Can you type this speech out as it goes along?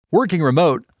Working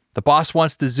remote, the boss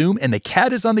wants the Zoom and the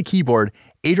cat is on the keyboard.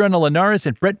 Adriana Linares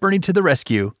and Brett Burney to the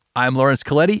rescue. I'm Lawrence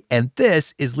Coletti, and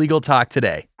this is Legal Talk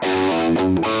Today.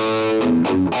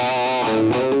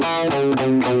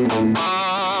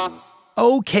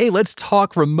 Okay, let's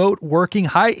talk remote working.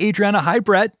 Hi, Adriana. Hi,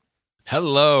 Brett.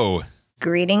 Hello.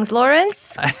 Greetings,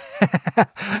 Lawrence.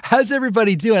 How's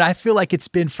everybody doing? I feel like it's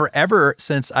been forever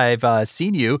since I've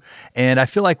seen you, and I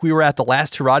feel like we were at the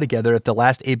last hurrah together at the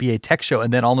last ABA Tech Show,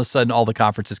 and then all of a sudden, all the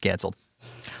conferences canceled.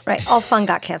 Right, all fun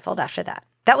got canceled after that.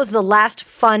 That was the last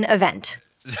fun event.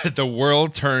 The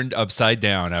world turned upside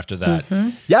down after that. Mm-hmm.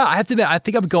 Yeah, I have to admit, I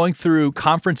think I'm going through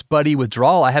conference buddy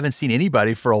withdrawal. I haven't seen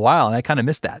anybody for a while, and I kind of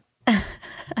missed that.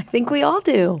 I think we all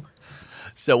do.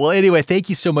 So, well, anyway, thank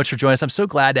you so much for joining us. I'm so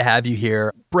glad to have you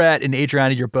here. Brett and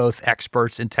Adriana, you're both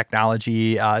experts in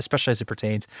technology, especially as it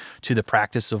pertains to the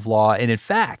practice of law. And in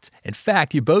fact,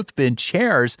 you've both been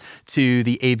chairs to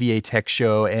the ABA Tech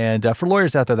Show. And for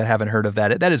lawyers out there that haven't heard of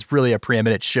that, that is really a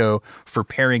preeminent show for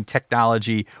pairing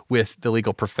technology with the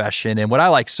legal profession. And what I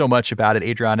like so much about it,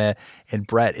 Adriana and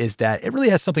Brett, is that it really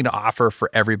has something to offer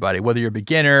for everybody. Whether you're a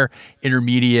beginner,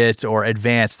 intermediate, or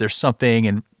advanced, there's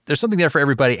something there for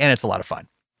everybody, and it's a lot of fun.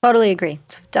 Totally agree.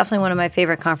 It's definitely one of my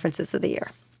favorite conferences of the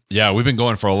year. Yeah, we've been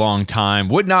going for a long time.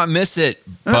 Would not miss it.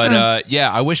 But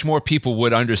I wish more people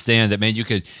would understand that, man, you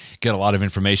could get a lot of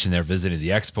information there visiting the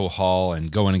expo hall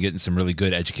and going and getting some really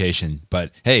good education.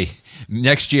 But hey,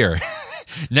 next year,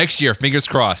 fingers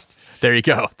crossed. There you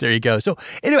go. So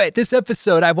anyway, this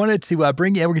episode, I wanted to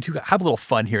bring you in. We're going to have a little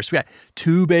fun here. So we got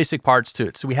two basic parts to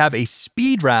it. So we have a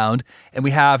speed round and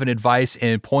we have an advice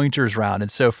and pointers round.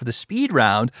 And so for the speed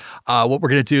round, what we're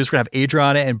going to do is we're going to have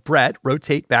Adriana and Brett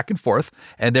rotate back and forth,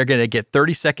 and they're going to get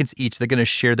 30 seconds each. They're going to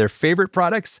share their favorite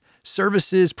products,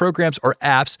 services, programs, or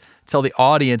apps, tell the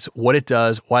audience what it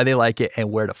does, why they like it,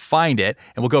 and where to find it.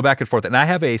 And we'll go back and forth. And I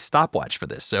have a stopwatch for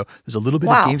this. So there's a little bit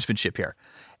of gamesmanship here.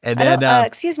 And then,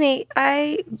 excuse me,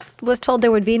 I was told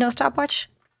there would be no stopwatch.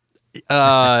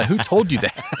 Who told you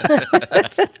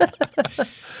that?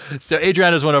 So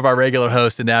Adriana is one of our regular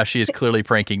hosts, and now she is clearly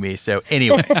pranking me. So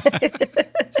anyway.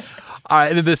 All right,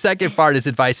 and then the second part is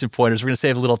advice and pointers. We're going to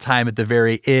save a little time at the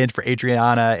very end for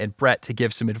Adriana and Brett to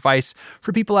give some advice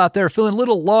for people out there feeling a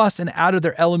little lost and out of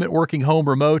their element working home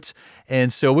remote.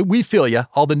 And so we feel you.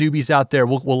 All the newbies out there,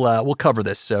 we'll cover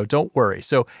this, so don't worry.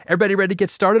 So everybody ready to get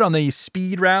started on the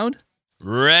speed round?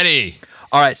 Ready.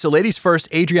 All right, so ladies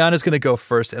first. Adriana's going to go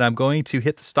first, and I'm going to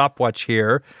hit the stopwatch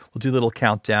here. We'll do a little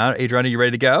countdown. Adriana, you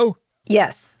ready to go?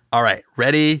 Yes. All right,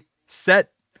 ready,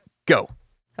 set, go.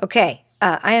 Okay.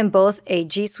 I am both a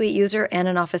G Suite user and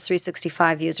an Office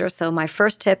 365 user, so my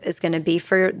first tip is going to be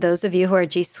for those of you who are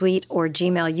G Suite or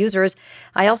Gmail users.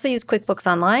 I also use QuickBooks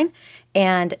Online,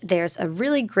 and there's a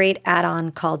really great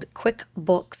add-on called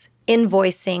QuickBooks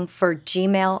Invoicing for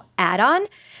Gmail add-on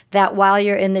that while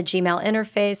you're in the Gmail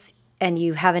interface and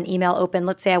you have an email open,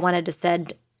 let's say I wanted to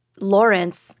send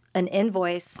Lawrence an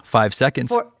invoice. 5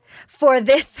 seconds. For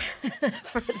this,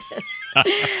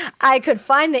 I could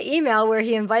find the email where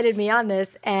he invited me on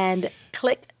this and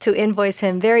click to invoice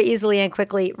him very easily and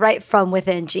quickly right from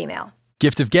within Gmail.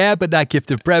 Gift of gab, but not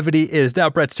gift of brevity is now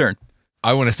Brett's turn.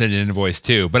 I want to send an invoice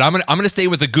too, but I'm gonna stay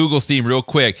with the Google theme real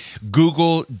quick.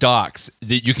 Google Docs,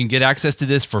 that you can get access to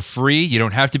this for free. You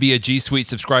don't have to be a G Suite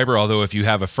subscriber, although if you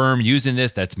have a firm using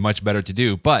this, that's much better to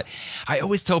do. But I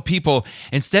always tell people,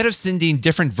 instead of sending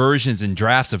different versions and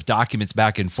drafts of documents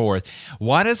back and forth,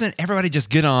 why doesn't everybody just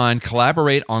get on,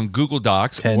 collaborate on Google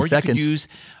Docs, 10 or seconds. You could use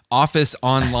Office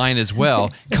Online as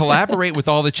well, collaborate with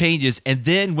all the changes, and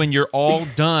then when you're all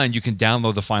done, you can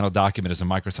download the final document as a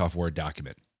Microsoft Word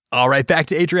document. All right, back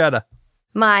to Adriana.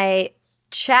 My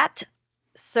chat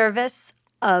service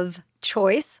of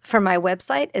choice for my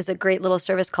website is a great little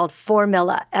service called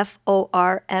Formilla,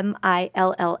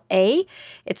 Formilla.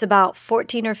 It's about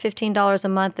 $14 or $15 a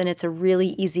month, and it's a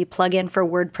really easy plugin for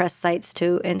WordPress sites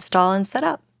to install and set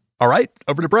up. All right,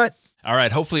 over to Brett. All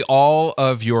right, hopefully all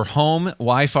of your home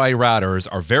Wi-Fi routers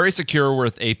are very secure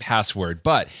with a password,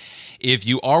 but if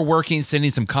you are working, sending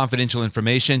some confidential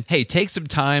information, hey, take some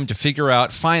time to figure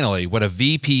out finally what a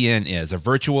VPN is, a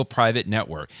virtual private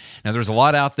network. Now, there's a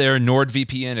lot out there,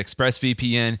 NordVPN,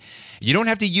 ExpressVPN. You don't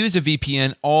have to use a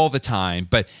VPN all the time,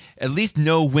 but at least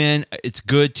know when it's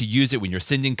good to use it when you're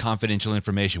sending confidential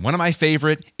information. One of my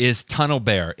favorite is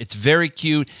TunnelBear. It's very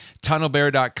cute,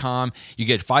 tunnelbear.com. You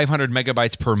get 500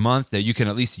 megabytes per month that you can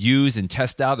at least use and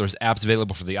test out. There's apps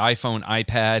available for the iPhone,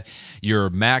 iPad, your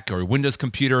Mac or Windows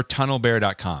computer,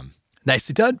 tunnelbear.com.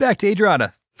 Nicely done. Back to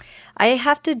Adriana. I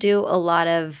have to do a lot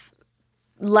of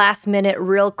last minute,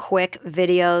 real quick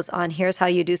videos on here's how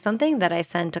you do something that I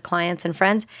send to clients and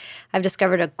friends. I've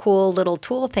discovered a cool little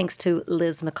tool thanks to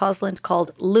Liz McCausland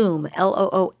called Loom,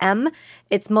 Loom.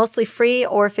 It's mostly free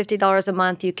or $50 a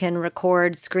month. You can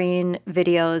record screen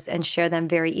videos and share them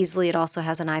very easily. It also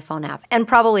has an iPhone app and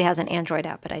probably has an Android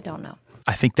app, but I don't know.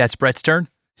 I think that's Brett's turn.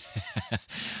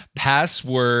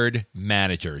 Password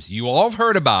managers. You all have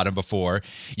heard about them before.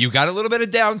 You got a little bit of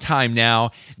downtime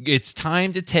now. It's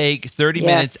time to take 30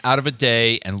 minutes out of a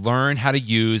day and learn how to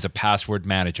use a password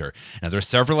manager. Now, there are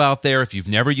several out there. If you've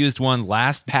never used one,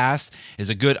 LastPass is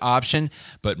a good option.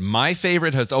 But my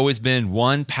favorite has always been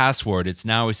 1Password. It's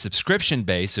now a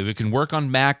subscription-based, so it can work on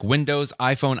Mac, Windows,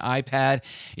 iPhone, iPad.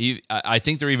 I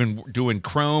think they're even doing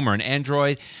Chrome or an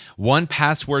Android.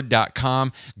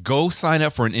 1Password.com. Go sign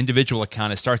up for an individual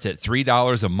account. It starts at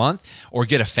 $3 a month, or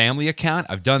get a family account.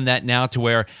 I've done that now to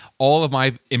where all of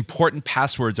my important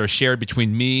passwords are shared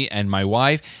between me and my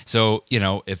wife. So,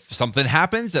 if something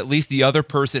happens, at least the other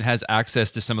person has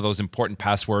access to some of those important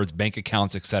passwords, bank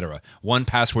accounts, etc.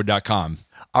 1Password.com.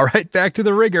 All right, back to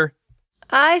the rigor.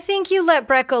 I think you let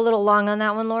Brett go a little long on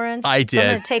that one, Lawrence. I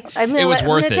did. So I'm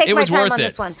going to take my time on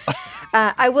this one.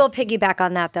 I will piggyback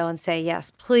on that, though, and say,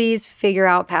 yes, please figure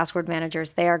out password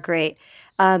managers. They are great.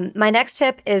 My next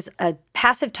tip is a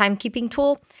passive timekeeping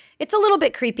tool. It's a little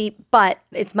bit creepy, but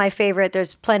it's my favorite.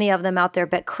 There's plenty of them out there.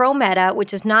 But Chrometa,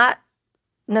 which is not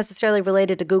necessarily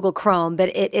related to Google Chrome,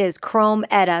 but it is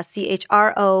Chrometa,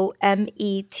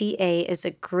 Chrometa, is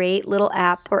a great little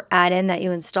app or add-in that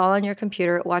you install on your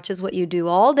computer. It watches what you do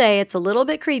all day. It's a little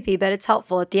bit creepy, but it's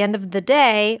helpful. At the end of the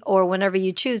day, or whenever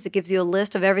you choose, it gives you a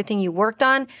list of everything you worked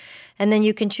on, and then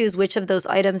you can choose which of those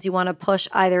items you want to push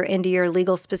either into your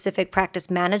legal specific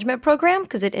practice management program,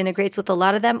 because it integrates with a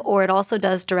lot of them, or it also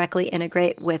does directly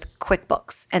integrate with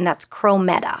QuickBooks, and that's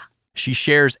Chrometa. She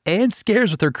shares and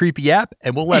scares with her creepy app,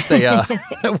 and we'll let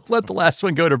the last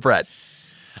one go to Brett.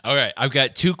 All right, I've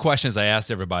got two questions I asked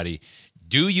everybody.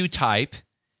 Do you type,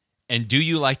 and do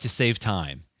you like to save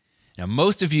time? Now,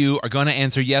 most of you are going to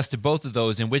answer yes to both of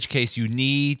those, in which case you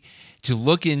need to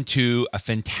look into a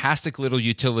fantastic little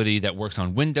utility that works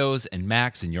on Windows and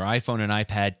Macs and your iPhone and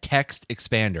iPad, Text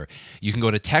Expander. You can go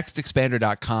to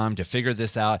textexpander.com to figure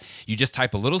this out. You just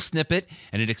type a little snippet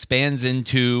and it expands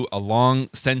into a long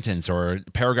sentence or a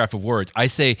paragraph of words. I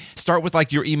say start with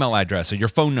like your email address or your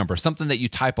phone number, something that you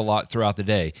type a lot throughout the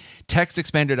day.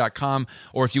 Textexpander.com,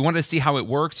 or if you want to see how it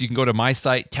works, you can go to my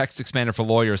site,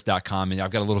 textexpanderforlawyers.com, and I've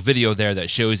got a little video there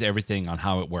that shows everything on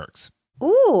how it works.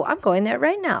 Ooh, I'm going there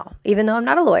right now, even though I'm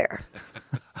not a lawyer.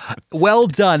 Well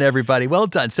done, everybody. Well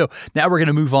done. So now we're going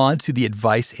to move on to the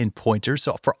advice and pointers.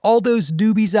 So for all those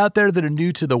newbies out there that are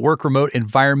new to the work remote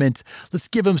environment, let's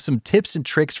give them some tips and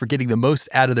tricks for getting the most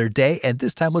out of their day. And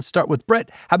this time, let's start with Brett.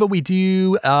 How about we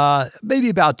do maybe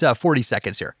about 40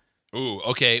 seconds here? Ooh,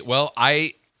 okay. Well,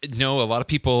 I know a lot of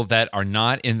people that are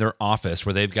not in their office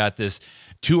where they've got this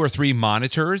 2 or 3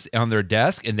 monitors on their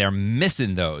desk, and they're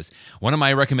missing those. One of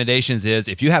my recommendations is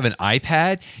if you have an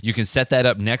iPad, you can set that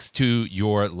up next to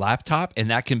your laptop, and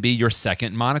that can be your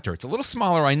second monitor. It's a little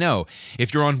smaller, I know.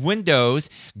 If you're on Windows,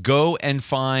 go and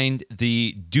find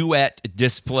the Duet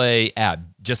Display app.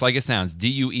 Just like it sounds,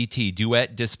 DUET,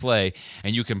 Duet Display,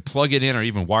 and you can plug it in or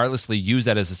even wirelessly use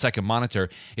that as a second monitor.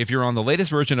 If you're on the latest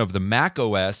version of the Mac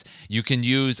OS, you can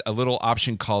use a little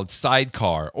option called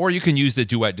Sidecar, or you can use the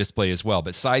Duet Display as well.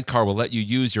 But Sidecar will let you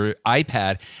use your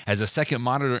iPad as a second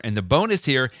monitor, and the bonus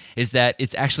here is that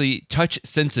it's actually touch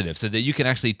sensitive, so that you can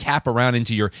actually tap around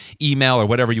into your email or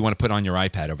whatever you want to put on your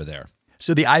iPad over there.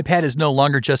 So the iPad is no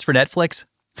longer just for Netflix?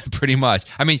 Pretty much.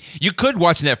 I mean, you could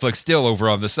watch Netflix still over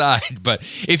on the side, but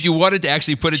if you wanted to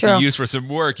actually put it to use for some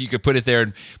work, you could put it there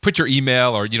and put your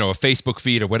email or, a Facebook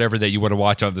feed or whatever that you want to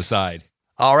watch on the side.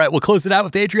 All right, we'll close it out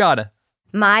with Adriana.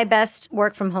 My best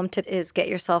work from home tip is get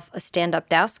yourself a stand-up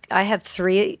desk. I have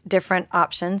 3 different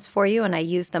options for you, and I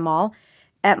use them all.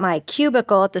 At my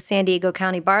cubicle at the San Diego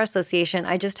County Bar Association,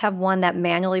 I just have one that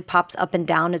manually pops up and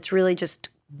down. It's really just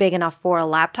big enough for a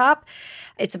laptop.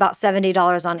 It's about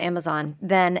 $70 on Amazon.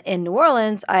 Then in New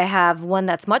Orleans, I have one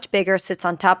that's much bigger, sits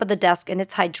on top of the desk, and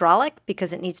it's hydraulic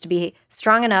because it needs to be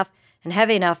strong enough and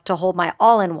heavy enough to hold my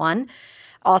all-in-one.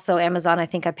 Also, Amazon, I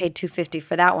think I paid $250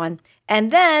 for that one.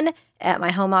 And then at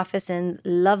my home office in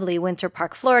lovely Winter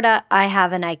Park, Florida, I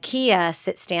have an IKEA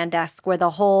sit-stand desk where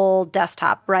the whole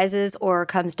desktop rises or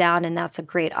comes down, and that's a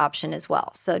great option as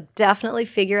well. So definitely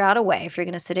figure out a way if you're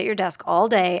going to sit at your desk all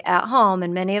day at home,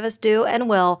 and many of us do and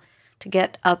will, to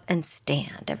get up and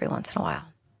stand every once in a while.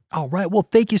 All right. Well,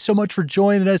 thank you so much for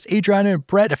joining us, Adriana and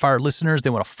Brett. If our listeners,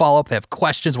 they want to follow up, they have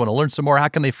questions, want to learn some more, how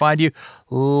can they find you?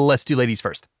 Let's do ladies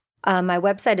first. My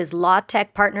website is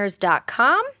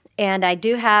lawtechpartners.com. And I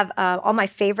do have all my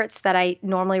favorites that I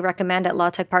normally recommend at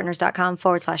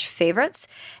lawtechpartners.com/favorites.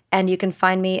 And you can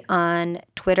find me on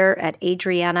Twitter at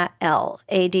Adriana L,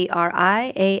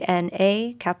 Adriana,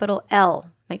 capital L.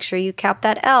 Make sure you cap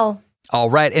that L. All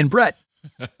right. And Brett.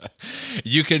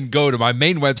 You can go to my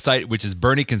main website, which is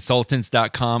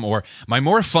burneyconsultants.com, or my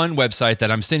more fun website that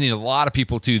I'm sending a lot of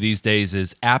people to these days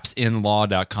is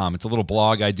appsinlaw.com. It's a little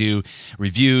blog I do,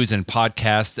 reviews and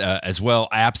podcasts as well,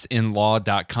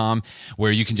 appsinlaw.com,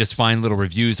 where you can just find little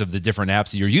reviews of the different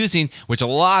apps that you're using, which a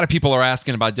lot of people are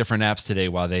asking about different apps today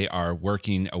while they are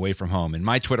working away from home. And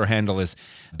my Twitter handle is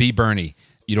bburney.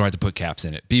 You don't have to put caps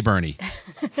in it. Be Burney.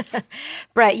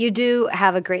 Brett, you do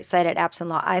have a great site at Apps and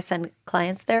Law. I send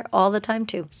clients there all the time,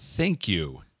 too. Thank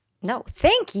you. No,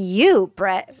 thank you,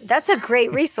 Brett. That's a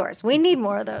great resource. We need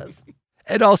more of those.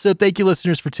 And also, thank you,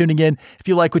 listeners, for tuning in. If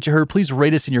you like what you heard, please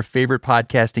rate us in your favorite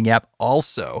podcasting app.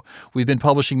 Also, we've been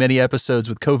publishing many episodes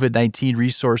with COVID-19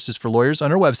 resources for lawyers on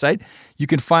our website. You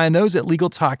can find those at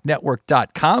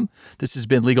LegalTalkNetwork.com. This has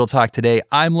been Legal Talk Today.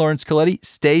 I'm Lawrence Coletti.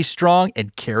 Stay strong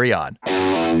and carry on.